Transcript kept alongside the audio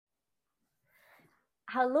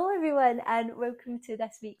Hello, everyone, and welcome to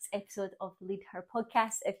this week's episode of Lead Her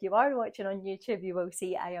podcast. If you are watching on YouTube, you will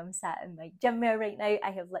see I am sat in my gym mirror right now.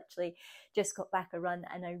 I have literally just got back a run,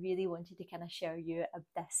 and I really wanted to kind of share you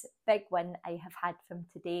this big win I have had from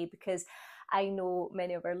today, because I know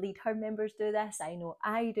many of our Lead Her members do this. I know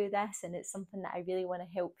I do this, and it's something that I really want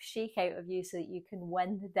to help shake out of you so that you can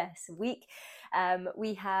win this week.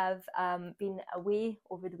 We have been away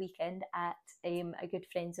over the weekend at a good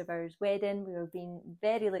friend's of ours' wedding. We were being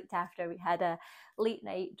very looked after. We had a late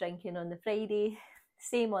night drinking on the Friday,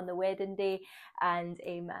 same on the wedding day, and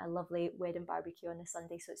a lovely wedding barbecue on the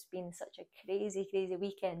Sunday. So it's been such a crazy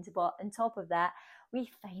weekend. But on top of that,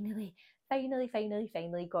 we finally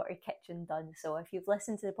got our kitchen done. So if you've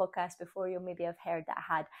listened to the podcast before, you'll maybe have heard that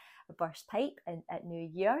I had a burst pipe at New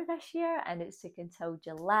Year this year, and it's took until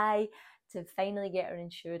July to finally get our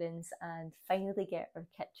insurance and finally get our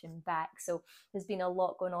kitchen back. So there's been a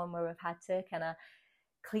lot going on where we've had to kind of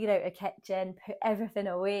clear out a kitchen, put everything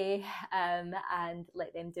away, and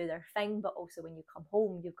let them do their thing. But also when you come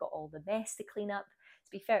home, you've got all the mess to clean up.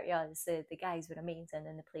 To be fair to us, the guys were amazing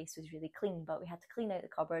and the place was really clean, but we had to clean out the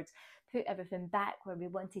cupboards, put everything back where we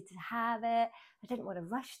wanted to have it. I didn't want to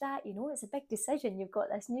rush that, it's a big decision. You've got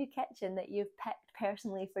this new kitchen that you've picked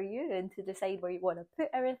personally for you, and to decide where you want to put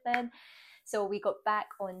everything. So we got back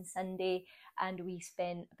on Sunday and we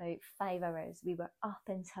spent about 5 hours. We were up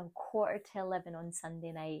until 11:15 on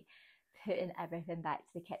Sunday night, putting everything back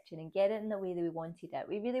to the kitchen and get it in the way that we wanted it.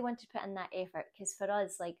 We really wanted to put in that effort, because for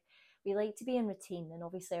us, we like to be in routine, and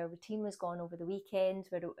obviously our routine was gone over the weekend,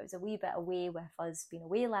 where it was a wee bit away with us being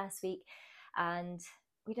away last week, and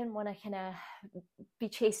we didn't want to kind of be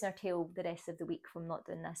chasing our tail the rest of the week from not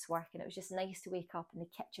doing this work. And it was just nice to wake up in the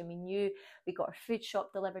kitchen. We knew we got our food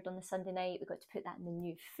shop delivered on the Sunday night. We got to put that in the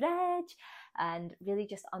new fridge and really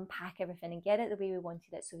just unpack everything and get it the way we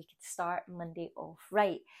wanted it, so we could start Monday off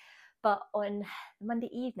right. But on Monday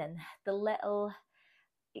evening, the little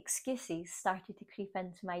excuses started to creep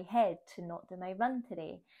into my head to not do my run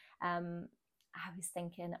today. I was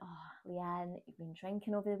thinking, oh, Leanne, you've been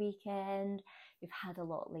drinking over the weekend, you've had a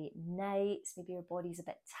lot of late nights, maybe your body's a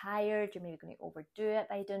bit tired, you're maybe going to overdo it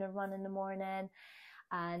by doing a run in the morning.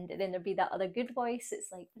 And then there'd be that other good voice.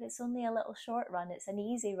 It's like, but it's only a little short run. It's an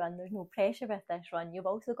easy run. There's no pressure with this run. You've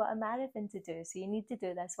also got a marathon to do, so you need to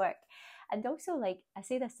do this work. And also, I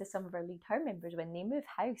say this to some of our Lead Her members when they move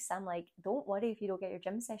house. I'm like, don't worry if you don't get your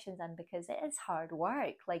gym sessions in, because it is hard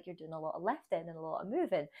work. You're doing a lot of lifting and a lot of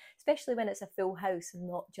moving, especially when it's a full house and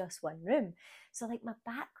not just one room. So my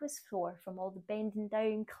back was sore from all the bending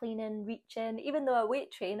down, cleaning, reaching. Even though I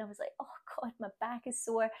weight train, I was like, oh God, my back is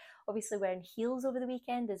sore. Obviously wearing heels over the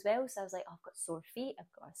weekend as well, so I was like, oh, I've got sore feet, I've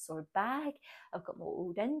got a sore back, I've got my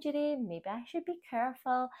old injury, maybe I should be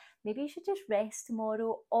careful, maybe I should just rest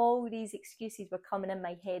tomorrow. All these excuses were coming in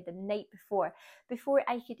my head the night before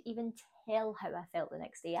I could even tell how I felt the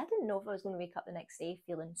next day. I didn't know if I was going to wake up the next day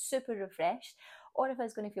feeling super refreshed or if I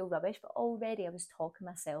was going to feel rubbish, but already I was talking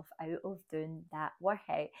myself out of doing that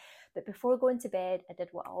workout. But before going to bed, I did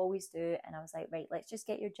what I always do, and I was like, right, let's just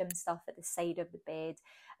get your gym stuff at the side of the bed.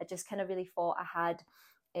 I just kind of really thought I had,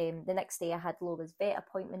 the next day I had Lola's vet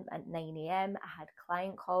appointment at 9 a.m. I had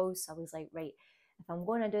client calls, so I was like, right, if I'm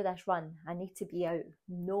going to do this run, I need to be out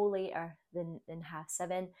no later than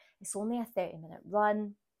 7:30. It's only a 30-minute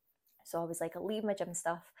run. So I was like, I'll leave my gym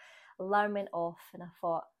stuff. Alarm went off, and I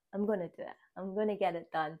thought, I'm going to do it. I'm going to get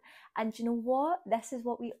it done. And you know what? This is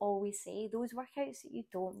what we always say. Those workouts that you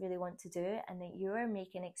don't really want to do and that you are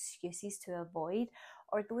making excuses to avoid,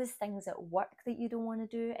 or those things at work that you don't want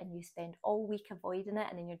to do and you spend all week avoiding it,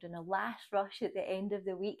 and then you're doing a last rush at the end of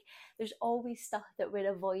the week. There's always stuff that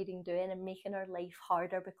we're avoiding doing and making our life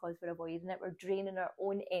harder because we're avoiding it. We're draining our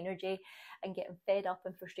own energy and getting fed up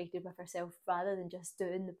and frustrated with ourselves rather than just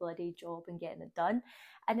doing the bloody job and getting it done.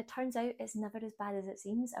 And it turns out it's never as bad as it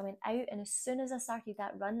seems. I went out, and as soon as I started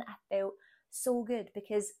that run, I felt so good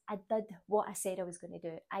because I did what I said I was going to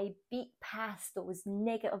do. I beat past those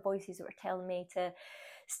negative voices that were telling me to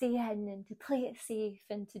stay in and to play it safe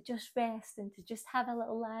and to just rest and to just have a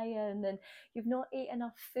little lie in, and you've not ate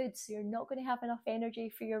enough food, so you're not going to have enough energy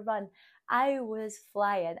for your run. I was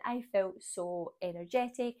flying. I felt so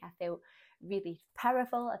energetic. I felt really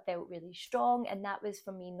powerful. I felt really strong, and that was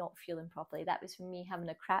from me not feeling properly. That was from me having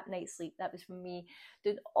a crap night's sleep. That was from me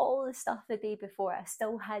doing all the stuff the day before. I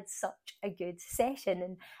still had such a good session.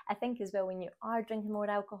 And I think as well, when you are drinking more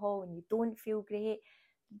alcohol and you don't feel great,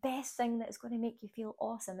 the best thing that's going to make you feel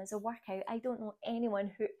awesome is a workout. I don't know anyone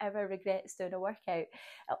who ever regrets doing a workout. It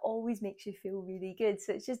always makes you feel really good.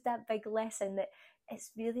 So it's just that big lesson that it's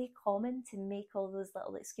really common to make all those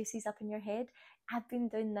little excuses up in your head. I've been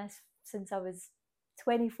doing this since I was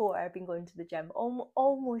 24, I've been going to the gym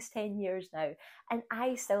almost 10 years now, and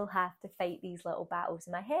I still have to fight these little battles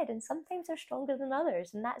in my head, and sometimes they're stronger than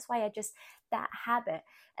others. And that's why that habit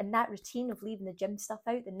and that routine of leaving the gym stuff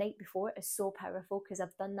out the night before is so powerful, because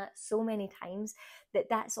I've done that so many times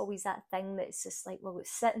that's always that thing that's just like, well,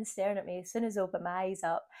 it's sitting staring at me. As soon as I open my eyes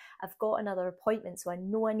up, I've got another appointment, so I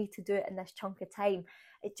know I need to do it in this chunk of time.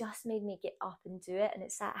 It just made me get up and do it, and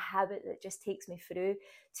it's that habit that just takes me through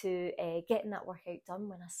to getting that workout done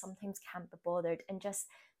when I sometimes can't be bothered. And just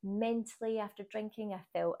mentally, after drinking, I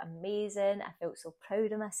felt amazing. I felt so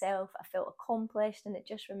proud of myself. I felt accomplished, and it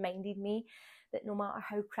just reminded me that no matter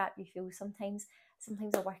how crap you feel sometimes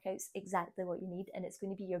a workout's exactly what you need, and it's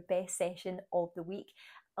going to be your best session of the week.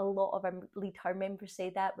 A lot of our Lead Her members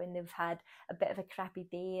say that when they've had a bit of a crappy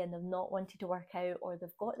day and they've not wanted to work out, or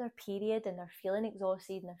they've got their period and they're feeling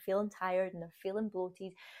exhausted and they're feeling tired and they're feeling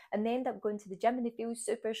bloated, and they end up going to the gym and they feel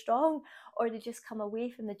super strong, or they just come away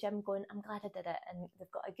from the gym going, I'm glad I did it, and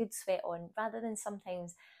they've got a good sweat on, rather than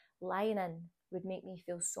sometimes lying in would make me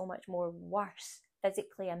feel so much more worse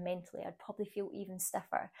physically and mentally. I'd probably feel even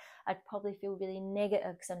stiffer. I'd probably feel really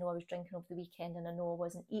negative because I know I was drinking over the weekend and I know I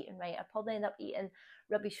wasn't eating right. I'd probably end up eating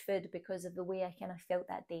rubbish food because of the way I kind of felt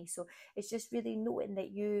that day. So it's just really noting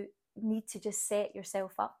that you need to just set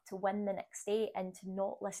yourself up to win the next day, and to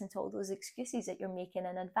not listen to all those excuses that you're making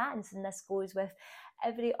in advance. And this goes with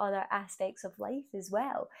every other aspects of life as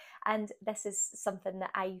well. And this is something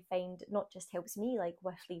that I find not just helps me, like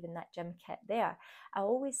with leaving that gym kit there. I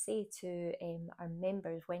always say to our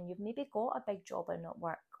members, when you've maybe got a big job in at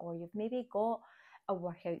work, or you've maybe got a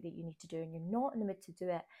workout that you need to do and you're not in the mood to do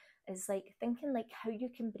it, is like thinking like how you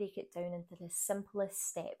can break it down into the simplest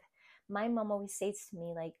step. My mum always says to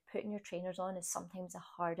me, like, putting your trainers on is sometimes the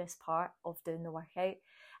hardest part of doing the workout,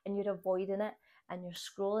 and you're avoiding it, and you're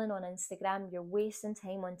scrolling on Instagram, you're wasting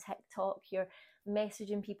time on TikTok, you're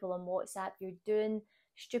messaging people on WhatsApp, you're doing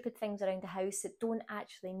stupid things around the house that don't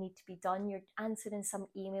actually need to be done, you're answering some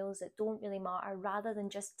emails that don't really matter, rather than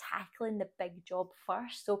just tackling the big job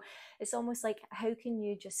first. So it's almost like, how can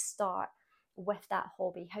you just start with that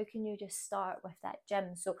hobby? How can you just start with that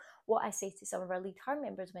gym? So what I say to some of our Lead Her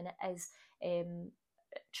members when it is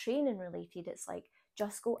training related, it's like,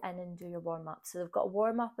 just go in and do your warm-up. So they've got a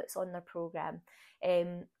warm-up, it's on their program,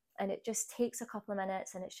 and it just takes a couple of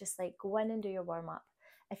minutes, and it's just like, go in and do your warm-up.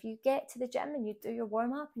 If you get to the gym and you do your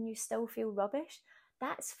warm-up and you still feel rubbish,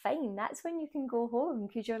 that's fine. That's when you can go home,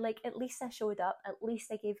 because you're like, at least I showed up, at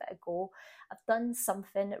least I gave it a go, I've done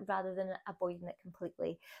something, rather than avoiding it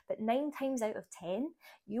completely. But 9 times out of 10,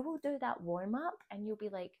 you will do that warm-up and you'll be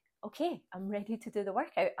like, okay, I'm ready to do the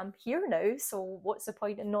workout. I'm here now, so what's the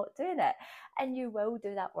point in not doing it? And you will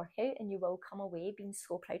do that workout, and you will come away being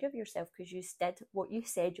so proud of yourself because you did what you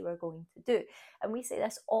said you were going to do. And we say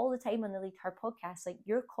this all the time on the Lead Her podcast, like,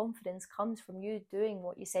 your confidence comes from you doing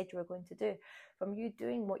what you said you were going to do, from you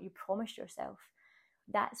doing what you promised yourself.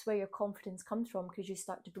 That's where your confidence comes from, because you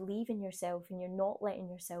start to believe in yourself and you're not letting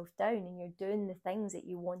yourself down, and you're doing the things that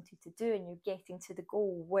you wanted to do, and you're getting to the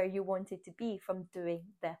goal where you wanted to be from doing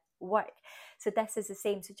the work. So this is the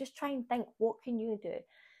same. So just try and think, what can you do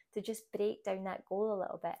to just break down that goal a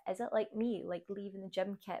little bit? Is it like me, like leaving the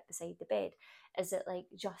gym kit beside the bed? Is it like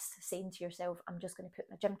just saying to yourself, I'm just going to put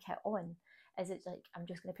my gym kit on? Is it like, I'm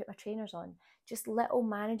just going to put my trainers on? Just little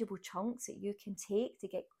manageable chunks that you can take to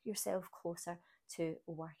get yourself closer to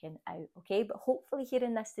working out, okay? But hopefully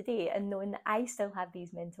hearing this today and knowing that I still have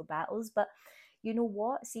these mental battles, but you know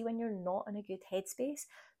what? See, when you're not in a good headspace,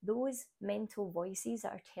 those mental voices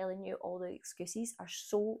that are telling you all the excuses are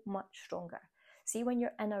so much stronger. See, when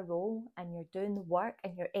you're in a role and you're doing the work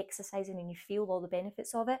and you're exercising and you feel all the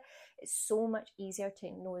benefits of it, it's so much easier to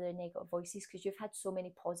ignore the negative voices, because you've had so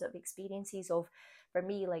many positive experiences of, for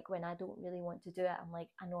me, like when I don't really want to do it, I'm like,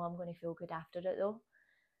 I know I'm going to feel good after it though.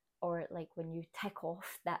 Or like when you tick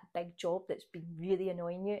off that big job that's been really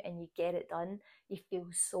annoying you and you get it done, you feel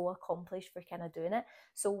so accomplished for kind of doing it.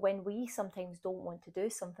 So when we sometimes don't want to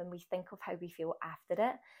do something, we think of how we feel after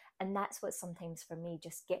it. And that's what sometimes for me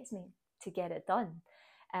just gets me to get it done.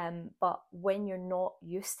 But when you're not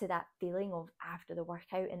used to that feeling of after the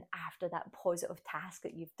workout and after that positive task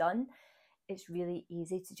that you've done, it's really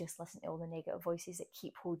easy to just listen to all the negative voices that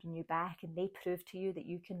keep holding you back, and they prove to you that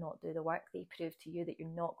you cannot do the work. They prove to you that you're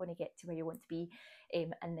not going to get to where you want to be,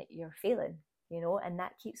 and that you're failing, you know, and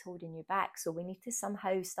that keeps holding you back. So we need to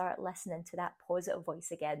somehow start listening to that positive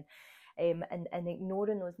voice again, and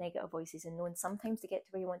ignoring those negative voices, and knowing sometimes to get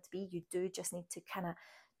to where you want to be, you do just need to kind of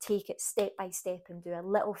take it step by step and do a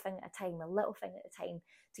little thing at a time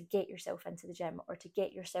to get yourself into the gym, or to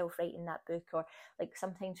get yourself writing that book. Or like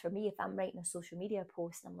sometimes for me, if I'm writing a social media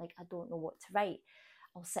post and I'm like, I don't know what to write,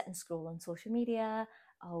 I'll sit and scroll on social media,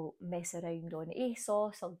 I'll mess around on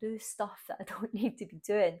ASOS, I'll do stuff that I don't need to be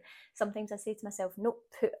doing. Sometimes I say to myself, nope,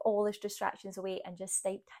 put all these distractions away and just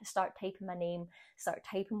start typing my name, start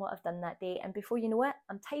typing what I've done that day. And before you know it,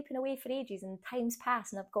 I'm typing away for ages and time's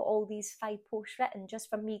passed and I've got all these 5 posts written just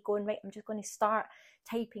from me going, right, I'm just going to start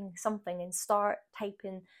typing something and start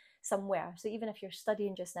typing somewhere. So even if you're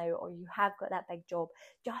studying just now, or you have got that big job,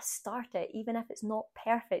 just start it, even if it's not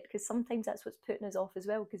perfect, because sometimes that's what's putting us off as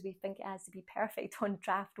well, because we think it has to be perfect on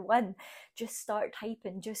draft 1. Just start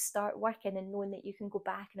typing, just start working, and knowing that you can go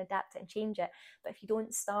back and adapt it and change it. But if you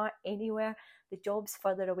don't start anywhere, the job's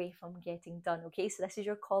further away from getting done. Okay, so this is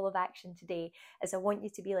your call of action today, is I want you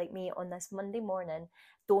to be like me on this Monday morning.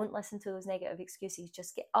 Don't listen to those negative excuses.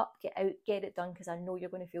 Just get up, get out, get it done, because I know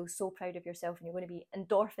you're going to feel so proud of yourself, and you're going to be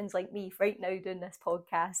endorphins like me right now doing this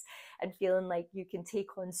podcast and feeling like you can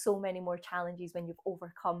take on so many more challenges when you've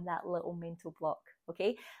overcome that little mental block.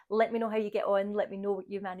 Okay, let me know how you get on. Let me know what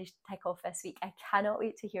you managed to tick off this week. I cannot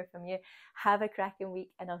wait to hear from you. Have a cracking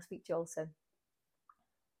week, and I'll speak to you all soon.